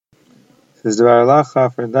This is Dvar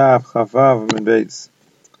Halacha for Daf Chavav and Beis.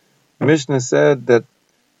 Mishnah said that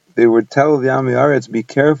they would tell the Ami Aretz, be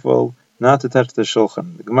careful not to touch the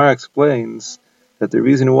shulchan. The Gemara explains that the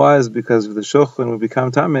reason was because if the shulchan would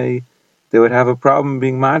become tamei, they would have a problem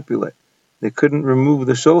being matbile. They couldn't remove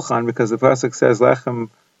the shulchan because the pasuk says lechem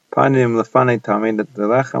panim lefanei tamei, that the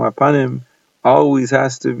lechem panim always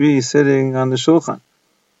has to be sitting on the shulchan.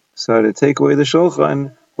 So to take away the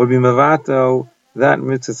shulchan would be mevato that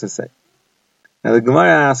mitzvah to say. Now the Gemara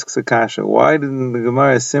asks a kasha, why didn't the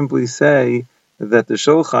Gemara simply say that the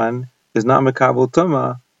shulchan is not mekabel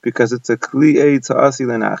tumah because it's a kli eitz ha'asi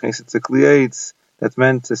lenachis, it's a kli eitz that's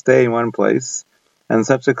meant to stay in one place, and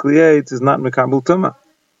such a kli eitz is not mekabel tumah.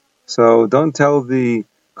 So don't tell the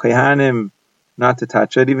kohanim not to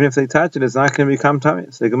touch it. Even if they touch it, it's not going to become tummy.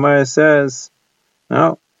 So the Gemara says,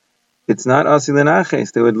 no, it's not asi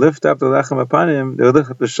lenachis. They would lift up the lechem apanim, they would lift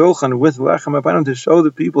up the shulchan with lechem apanim to show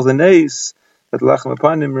the people the nace that lechem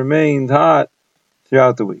apanim remained hot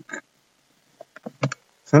throughout the week.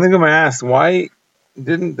 So the Gemara asked, why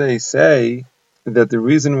didn't they say that the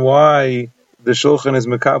reason why the shulchan is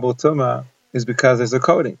mekabel tumah is because there's a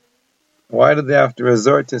coating? Why did they have to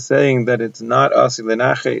resort to saying that it's not asi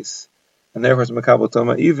lenachis and therefore it's mekabel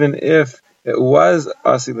tumah, even if it was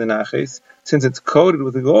asi lenachis? Since it's coated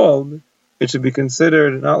with gold, it should be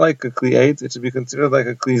considered not like a kli eitz, it should be considered like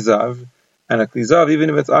a kli zav. And a kli zav, even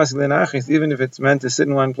if it's asi lenachis, even if it's meant to sit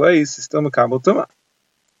in one place, it's still mekabel tumah.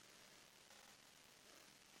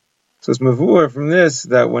 So it's mavur from this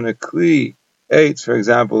that when a kli eitz, for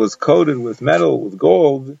example, is coated with metal, with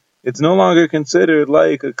gold, it's no longer considered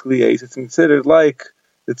like a kli eitz, it's considered like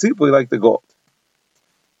the tzipui, like the gold.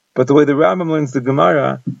 But the way the Rambam learns the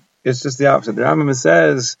Gemara, it's just the opposite. The Rambam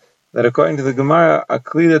says that according to the Gemara, a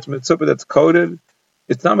kli that's mitzupah, that's coated,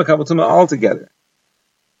 it's not mekabel tumah altogether.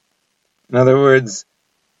 In other words,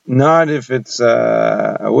 not if it's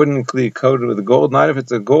a wooden kli coated with gold, not if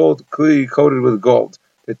it's a gold kli coated with gold.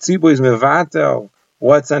 The tzipui is mevatel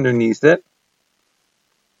what's underneath it,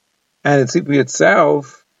 and the tzipui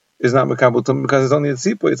itself is not mekabel tumah because it's only a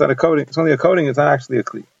tzipui, it's not a coating. It's only a coating, it's not actually a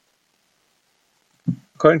kli.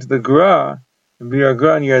 According to the Gra, in Bir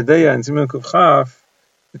Gra and Yardeya and Siman Kuf Chaf,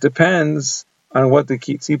 it depends on what the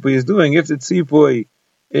tzipui is doing. If the tzipui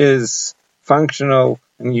is functional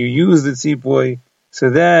and you use the tzipui,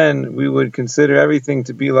 so then we would consider everything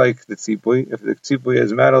to be like the tzipui. If the tzipui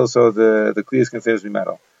is metal, so the kli is considered to be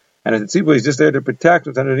metal. And if the tzipui is just there to protect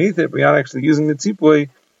what's underneath it, but you're not actually using the tzipui,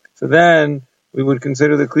 so then we would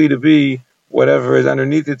consider the kli to be whatever is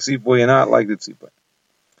underneath the tzipui and not like the tzipui.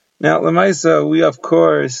 Now, Lamaisa, we of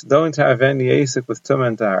course don't have any asik with tumah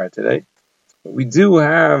and tahara today. But we do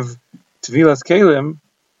have tevilas kelim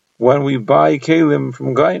when we buy kelim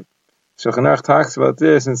from Goyim. Shulchan Aruch talks about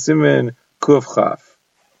this in Siman Kuf Chaf.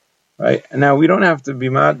 Right? And now we don't have to be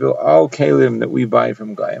matbil all kelim that we buy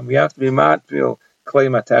from Goyim. We have to be matbil klei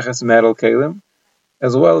mateches, metal kelim,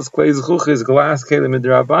 as well as klei zchuchis, glass kelim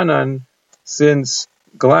midrabanan, since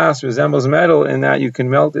glass resembles metal in that you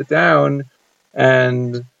can melt it down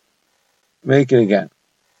and make it again.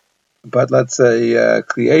 But let's say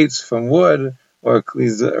kli eitz from wood or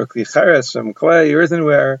kli cheres from clay or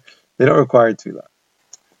earthenware, they don't require tefillah.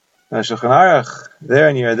 Now Shulchan Aruch there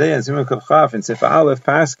in Yerdei and Siman Kuf Chaf in Sefer Aleph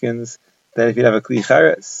paskins that if you have a kli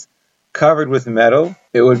cheres covered with metal,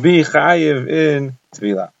 it would be chayiv in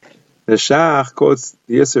tefillah. The Shach quotes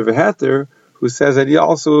the Yisr V'Heter, who says that he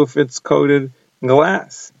also, if it's coated in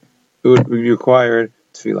glass, it would be required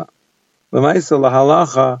tefillah. L'maisa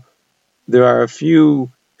lahalacha, there are a few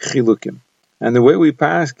chilukim. And the way we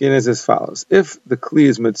paskin is as follows. If the kli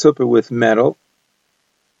is mitzupah with metal,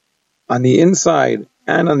 on the inside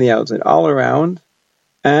and on the outside, all around,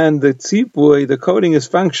 and the tzipui, the coating is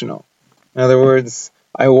functional. In other words,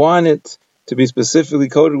 I want it to be specifically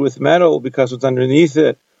coated with metal because what's underneath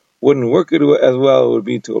it wouldn't work as well, it would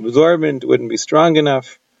be too absorbent, it wouldn't be strong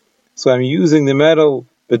enough. So I'm using the metal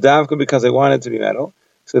bedavka because I want it to be metal.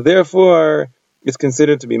 So therefore, it's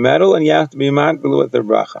considered to be metal, and you have to be matbel with the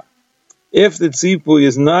bracha. If the tzipui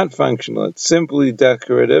is not functional, it's simply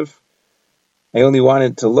decorative, I only want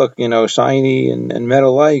it to look, shiny and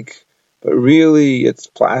metal-like, but really it's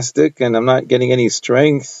plastic, and I'm not getting any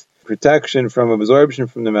strength, protection from absorption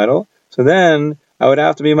from the metal, so then I would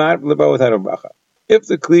have to be matbel without a bracha. If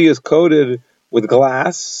the kli is coated with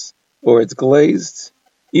glass, or it's glazed,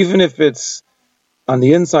 even if it's on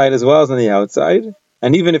the inside as well as on the outside,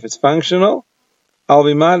 and even if it's functional, I'll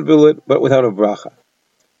be matbil it, but without a bracha.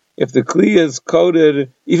 If the kli is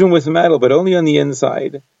coated even with metal, but only on the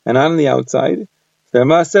inside and not on the outside, the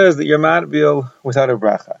Rama says that you're matbil without a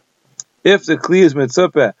bracha. If the kli is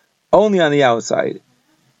mitzupeh only on the outside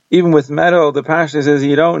even with metal, the Pasha says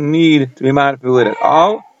you don't need to be matpil it at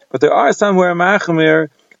all. But there are some where machmir,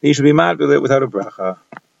 you should be matpil it without a bracha.